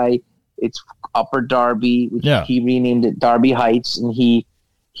guy. It's Upper Darby, which he renamed it Darby Heights, and he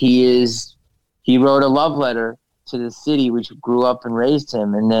wrote a love letter to the city, which grew up and raised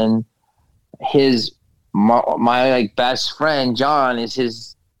him. And then my like best friend John is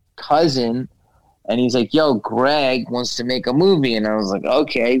his cousin, and he's like, yo, Greg wants to make a movie. And I was like,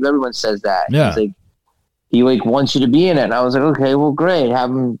 okay, everyone says that. He's like, he like wants you to be in it. And I was like, okay, well, great, have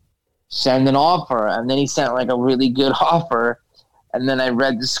him send an offer. And then he sent like a really good offer, and then I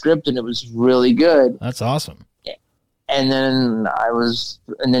read the script and it was really good. That's awesome. And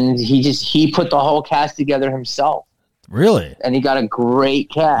then he put the whole cast together himself. Really? And he got a great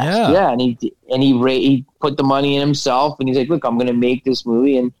cast. Yeah. And he put the money in himself, and he's like, look, I'm going to make this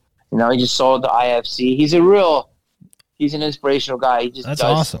movie. And he just sold it to IFC. He's He's an inspirational guy. He just That's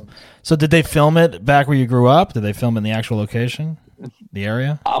does awesome. things. So did they film it back where you grew up? Did they film in the actual location, the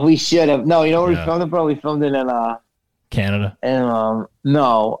area? We should have. No, you know where Yeah. we filmed it, bro? We filmed it in Canada. no,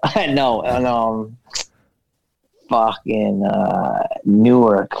 no, fucking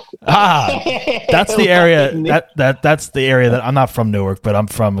Newark. That's the area. That's the area that I'm not from Newark, but I'm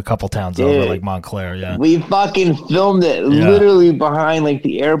from a couple towns over, like Montclair. Yeah, we fucking filmed it literally behind like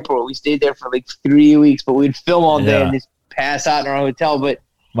the airport. We stayed there for like 3 weeks, but we'd film all day and just pass out in our hotel. But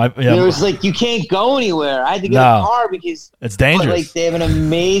there was like you can't go anywhere. I had to get a car because it's dangerous. But, like they have an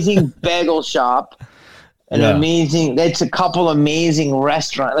amazing bagel shop. That's a couple amazing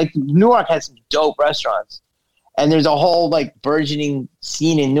restaurants. Like Newark has some dope restaurants, and there's a whole like burgeoning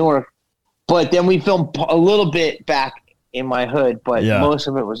scene in Newark. But then we filmed a little bit back in my hood, but most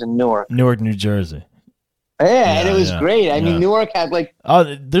of it was in Newark, New Jersey. Yeah, and it was great. I mean, Newark had like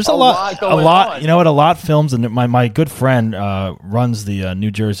there's a lot going on. You know what? A lot films, and my good friend runs the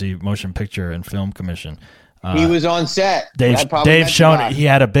New Jersey Motion Picture and Film Commission. He was on set. Dave shown he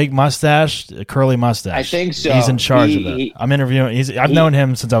had a big mustache, a curly mustache. I think so. He's in charge of that. I'm interviewing. I've known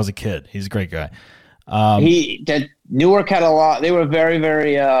him since I was a kid. He's a great guy. Newark had a lot. They were very,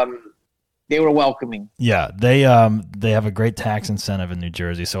 very. They were welcoming. Yeah, they have a great tax incentive in New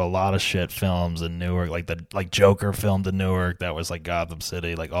Jersey, so a lot of shit films in Newark, like Joker filmed in Newark. That was like Gotham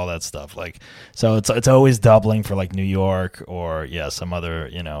City, like all that stuff. Like, so it's always doubling for like New York or some other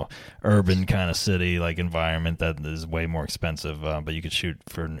urban kind of city like environment that is way more expensive, but you could shoot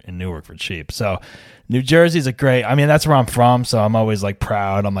in Newark for cheap. So New Jersey's a great. I mean, that's where I'm from, so I'm always like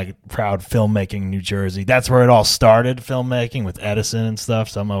proud. I'm like proud filmmaking New Jersey. That's where it all started, filmmaking with Edison and stuff.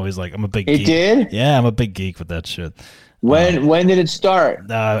 So I'm always like I'm a big. It did? Yeah, I'm a big geek with that shit. When did it start?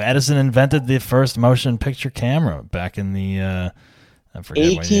 Edison invented the first motion picture camera back in the I forget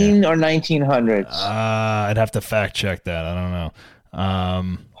 18 or 1900s. I'd have to fact check that. I don't know.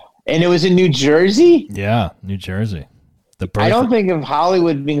 And it was in New Jersey? Yeah, New Jersey. I don't think of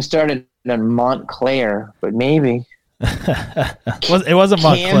Hollywood being started in Montclair, but maybe. It wasn't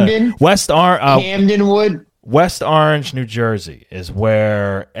Montclair. Camden? Camdenwood? West Orange, New Jersey is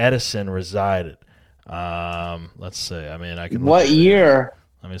where Edison resided. Let's see. I mean, I can. What year?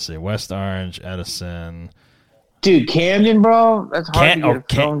 Let me see. West Orange, Edison. Dude, Camden, bro. That's hard to get a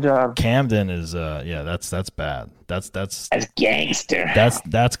film job. Camden is that's bad. That's gangster.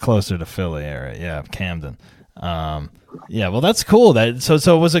 That's closer to Philly area. Yeah, Camden. Well, that's cool.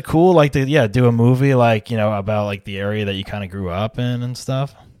 So was it cool like to do a movie like about like the area that you kind of grew up in and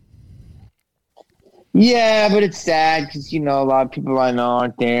stuff? Yeah, but it's sad because a lot of people I know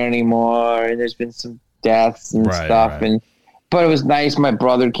aren't there anymore, and there's been some deaths and stuff. Right. But it was nice. My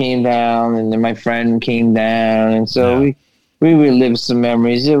brother came down, and then my friend came down, and so we relived some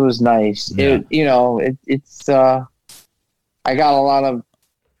memories. It was nice. Yeah. It's I got a lot of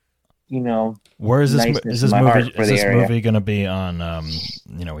Where is this? Is this movie going to be on?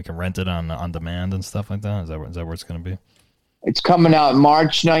 We can rent it on demand and stuff like that. Is that where it's going to be? It's coming out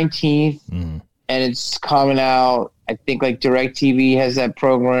March 19th. Mm-hmm. And it's coming out, I think, like DirecTV has that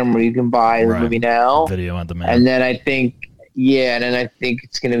program where you can buy the movie now. Video on demand. And then I think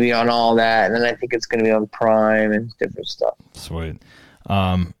it's going to be on all that. And then I think it's going to be on Prime and different stuff. Sweet.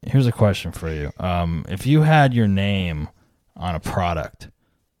 Here's a question for you. If you had your name on a product,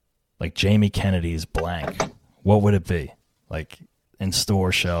 like Jamie Kennedy's blank, what would it be? Like in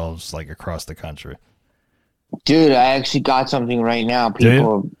store shelves, like across the country? Dude, I actually got something right now.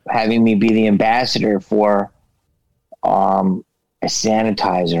 People are having me be the ambassador for a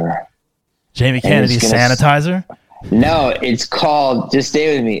sanitizer. Jamie Kennedy's sanitizer? No, it's called, just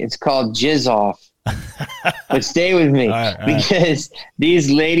stay with me, it's called Jizz Off. But stay with me because these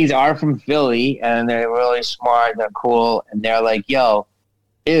ladies are from Philly and they're really smart, they're cool, and they're like, yo,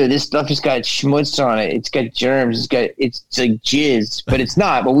 ew, this stuff just got schmutz on it. It's got germs. It's like jizz, but it's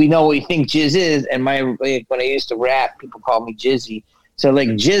not. But we know what we think jizz is. And when I used to rap, people called me Jizzy. So like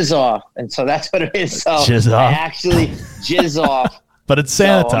Jizz Off, and so that's what it is. So Jizz Off. I actually Jizz Off. But it's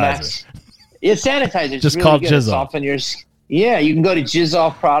sanitizer. It's sanitizer. It's just really called good. Jizz Off. Yeah, you can go to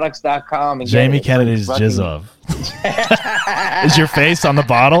jizzoffproducts.com and Jamie get it. Kennedy's Jizz Off. Is your face on the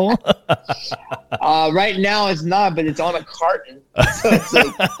bottle? Right now it's not, but it's on a carton. So it's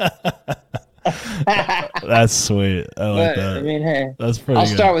like That's sweet. I like that. I mean, hey, that's pretty I'll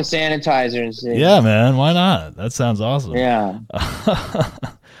good. start with sanitizer and see. Yeah, man. Why not? That sounds awesome. Yeah.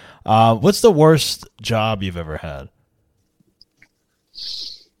 What's the worst job you've ever had?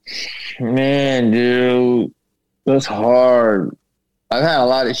 Man, dude, that's hard. I've had a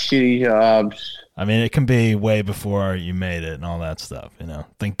lot of shitty jobs. I mean, it can be way before you made it and all that stuff.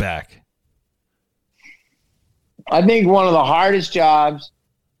 Think back. I think one of the hardest jobs.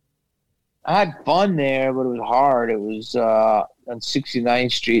 I had fun there, but it was hard. It was on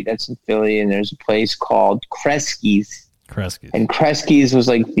 69th Street. That's in Philly, and there's a place called Kresge's. And Kresge's was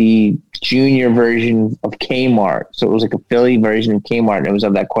like the junior version of Kmart. So it was like a Philly version of Kmart, and it was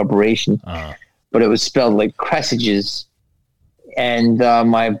of that corporation. But it was spelled like Kresge's. And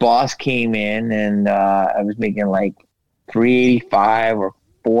my boss came in, and I was making like $3.85 or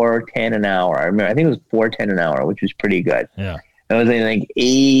 $4.10 an hour. I remember, I think it was $4.10 an hour, which was pretty good. Yeah. It was like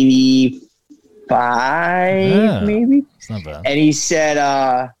 85, maybe. It's not bad. And he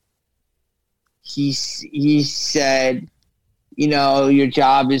said, he said, you know, your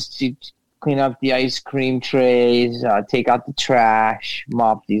job is to clean up the ice cream trays, take out the trash,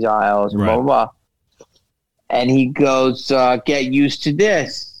 mop these aisles, blah, blah, blah. And he goes, get used to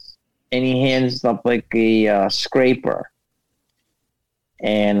this. And he hands up like a scraper.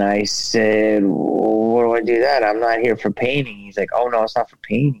 And I said, well, what do I do that? I'm not here for painting. He's like, oh, no, it's not for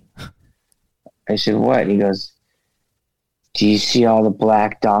painting. I said, what? He goes, do you see all the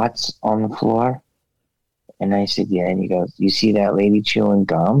black dots on the floor? And I said, yeah. And he goes, you see that lady chewing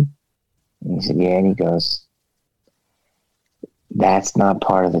gum? And he said, yeah. And he goes, that's not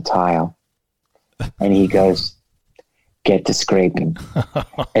part of the tile. And he goes, get to scraping.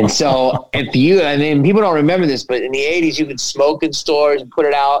 And so if you, I mean, people don't remember this, but in the 80s, you could smoke in stores and put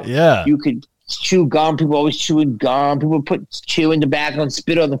it out. Yeah. You could chew gum. People always chewing gum. People would put chewing tobacco and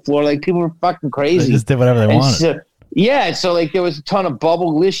spit on the floor. Like, people were fucking crazy. They just did whatever they wanted. So, yeah. So, like, there was a ton of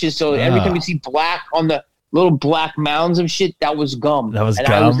Bubblicious. So every time you see black on the little black mounds of shit, that was gum. That was and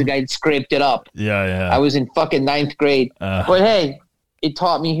gum? I was the guy that scraped it up. Yeah. I was in fucking 9th grade. But hey, it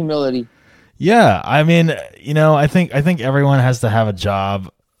taught me humility. Yeah, I mean, you know, I think everyone has to have a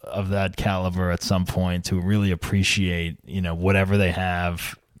job of that caliber at some point to really appreciate, you know, whatever they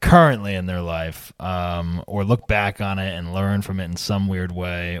have currently in their life, or look back on it and learn from it in some weird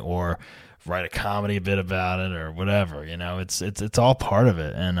way, or write a comedy bit about it, or whatever. You know, it's all part of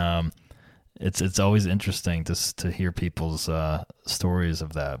it, and it's always interesting to hear people's stories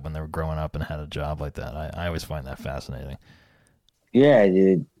of that when they were growing up and had a job like that. I always find that fascinating. Yeah,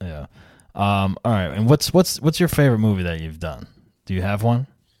 dude. Yeah. All right. And what's your favorite movie that you've done? Do you have one?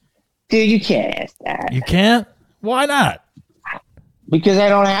 Dude, you can't ask that. You can't? Why not? Because I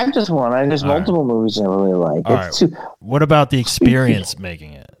don't have just one. There's multiple movies I really like. What about the experience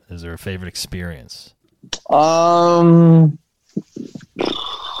making it? Is there a favorite experience? I've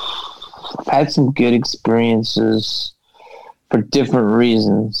had some good experiences for different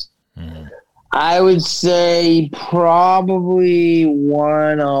reasons. Mm-hmm. I would say probably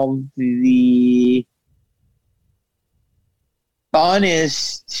one of the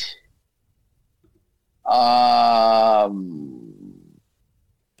funnest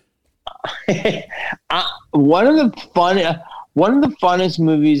one of the funnest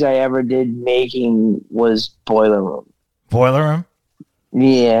movies I ever did making was Boiler Room. Boiler Room?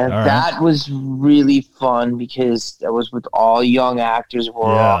 Yeah, that was really fun because that was with all young actors. We're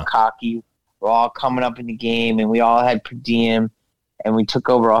all cocky. We're all coming up in the game, and we all had per diem, and we took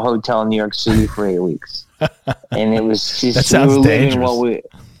over a hotel in New York City for 8 weeks. And it was just that sounds dangerous.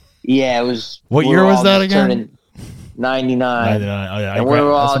 It was. What year was that again? 99. Oh yeah,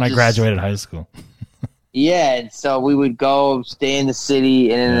 that's when I graduated high school. Yeah, and so we would go stay in the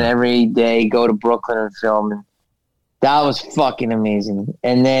city, and then every day go to Brooklyn and film, and that was fucking amazing.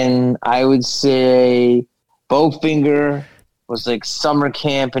 And then I would say Bowfinger was like summer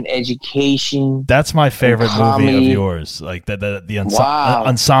camp and education. That's my favorite movie of yours. Like the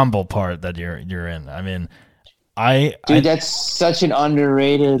ensemble part that you're in. I mean, that's such an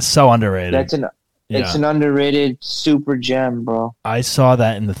underrated. So underrated. It's an underrated super gem, bro. I saw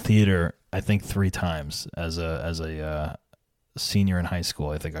that in the theater, I think 3 times as a senior in high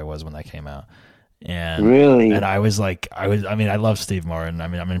school. I think I was when that came out. And really, and I love Steve Martin. I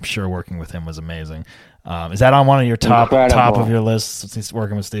mean, I'm sure working with him was amazing. Is that on one of your top of your lists? He's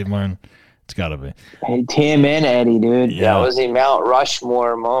working with Steve Martin. It's got to be. Tim and Eddie, dude. Yeah. That was a Mount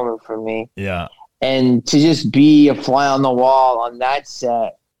Rushmore moment for me. Yeah. And to just be a fly on the wall on that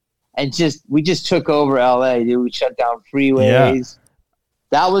set, and we just took over LA, dude. We shut down freeways. Yeah.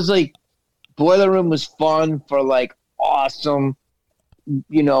 That was like, Boiler Room was fun for like awesome,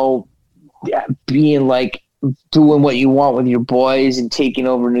 you know, being like doing what you want with your boys and taking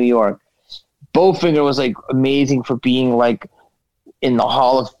over New York. Bowfinger was like amazing for being like in the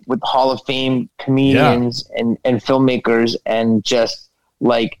Hall of Fame comedians and filmmakers, and just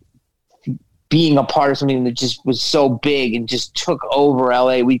like being a part of something that just was so big and just took over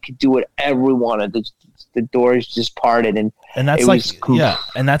LA. We could do whatever we wanted. The the doors just parted, and that's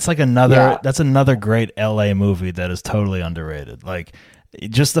and that's like another great LA movie that is totally underrated. Like,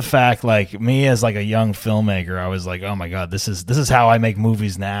 just the fact, like, me as like a young filmmaker, I was like, oh my god, this is how I make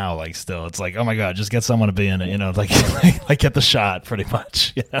movies now. Like, still, it's like, oh my god, just get someone to be in it, you know, like get the shot, pretty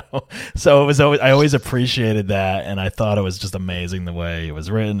much, you know. So I always appreciated that, and I thought it was just amazing the way it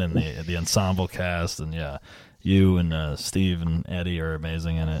was written, and the ensemble cast, and you and Steve and Eddie are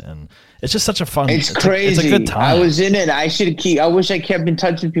amazing in it, and it's just such a fun. It's crazy. It's a good time. I was in it. I wish I kept in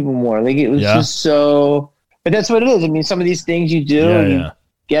touch with people more. Like, it was just so. But that's what it is. I mean, some of these things you do, you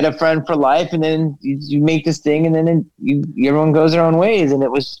get a friend for life, and then you make this thing, and then everyone goes their own ways. And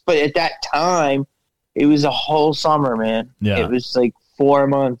it was, but at that time, it was a whole summer, man. Yeah, it was like 4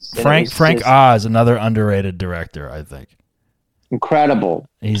 months. Frank Oz, another underrated director, I think. Incredible.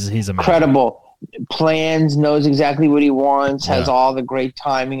 He's amazing. Incredible. Plans, knows exactly what he wants, has all the great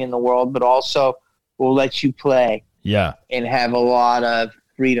timing in the world, but also will let you play. Yeah, and have a lot of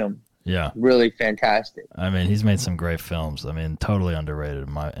freedom. Yeah, really fantastic. I mean, he's made some great films. I mean, totally underrated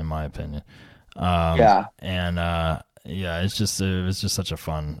in my opinion. It's just such a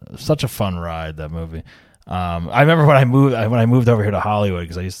fun ride, that movie. I remember when I moved over here to Hollywood,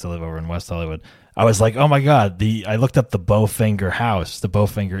 because I used to live over in West Hollywood. I was like, oh my god! I looked up the Bowfinger house, the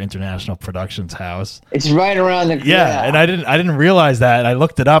Bowfinger International Productions house. It's right around the and I didn't realize that. And I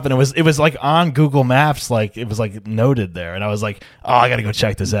looked it up, and it was like on Google Maps, like it was like noted there. And I was like, oh, I gotta go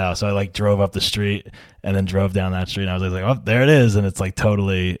check this out. So I like drove up the street and then drove down that street, and I was like, oh, there it is. And it's like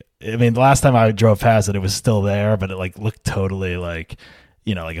totally. I mean, the last time I drove past it, it was still there, but it like looked totally like,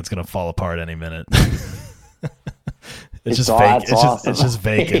 you know, like it's gonna fall apart any minute. It's just fake. It's just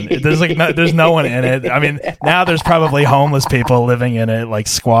vacant. There's no one in it. I mean, now there's probably homeless people living in it, like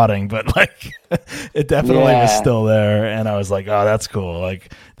squatting, but like it definitely was still there. And I was like, oh, that's cool.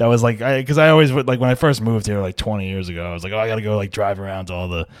 Like that was like, because I always would, like, when I first moved here like 20 years ago, I was like, oh, I got to go like drive around to all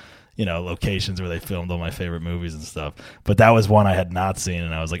the, you know, locations where they filmed all my favorite movies and stuff. But that was one I had not seen,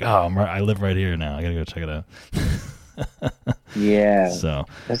 and I was like, oh, I live right here now. I got to go check it out. Yeah. So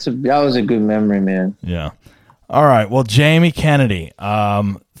that was a good memory, man. Yeah. All right. Well, Jamie Kennedy,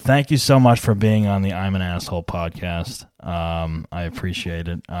 thank you so much for being on the I'm an Asshole podcast. I appreciate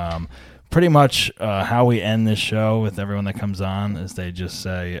it. Pretty much how we end this show with everyone that comes on is they just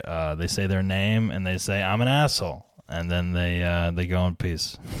say their name, and they say, I'm an asshole. And then they go in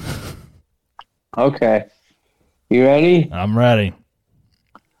peace. Okay. You ready? I'm ready.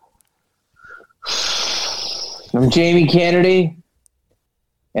 I'm Jamie Kennedy,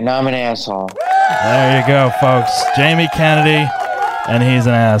 and I'm an asshole. There you go, folks. Jamie Kennedy, and he's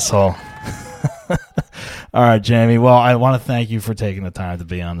an asshole. All right, Jamie. Well, I want to thank you for taking the time to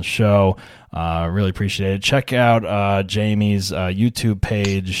be on the show. Really appreciate it. Check out Jamie's YouTube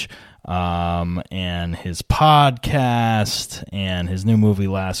page and his podcast, and his new movie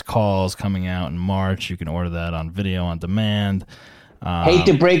Last Call is coming out in March. You can order that on video on demand. Hate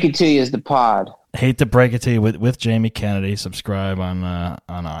to break it to you is the pod. Hate to break it to you with Jamie Kennedy. Subscribe on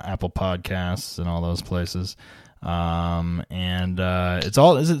Apple Podcasts and all those places. And it's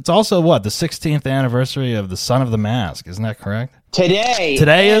also what, the 16th anniversary of The Son of the Mask. Isn't that correct? Today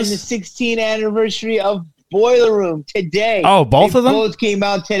is the 16th anniversary of Boiler Room. Today. Oh, both of them? Both came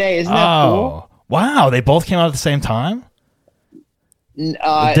out today. Isn't that cool? Wow, they both came out at the same time?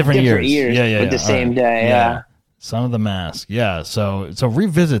 Different years. Yeah. But the same day. Yeah. Son of the Mask. Yeah, so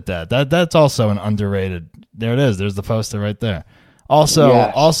revisit that. That's also an underrated. There it is. There's the poster right there.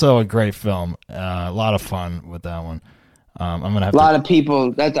 Also a great film. A lot of fun with that one. I'm gonna have a lot of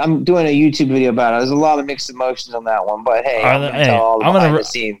people. I'm doing a YouTube video about it. There's a lot of mixed emotions on that one, but hey, I'm gonna tell all the behind the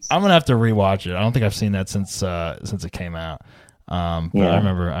scenes. I'm gonna have to rewatch it. I don't think I've seen that since it came out. But I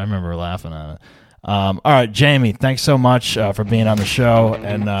remember laughing at it. All right, Jamie, thanks so much for being on the show.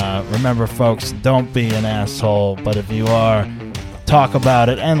 And remember, folks, don't be an asshole. But if you are, talk about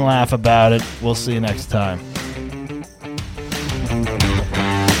it and laugh about it. We'll see you next time.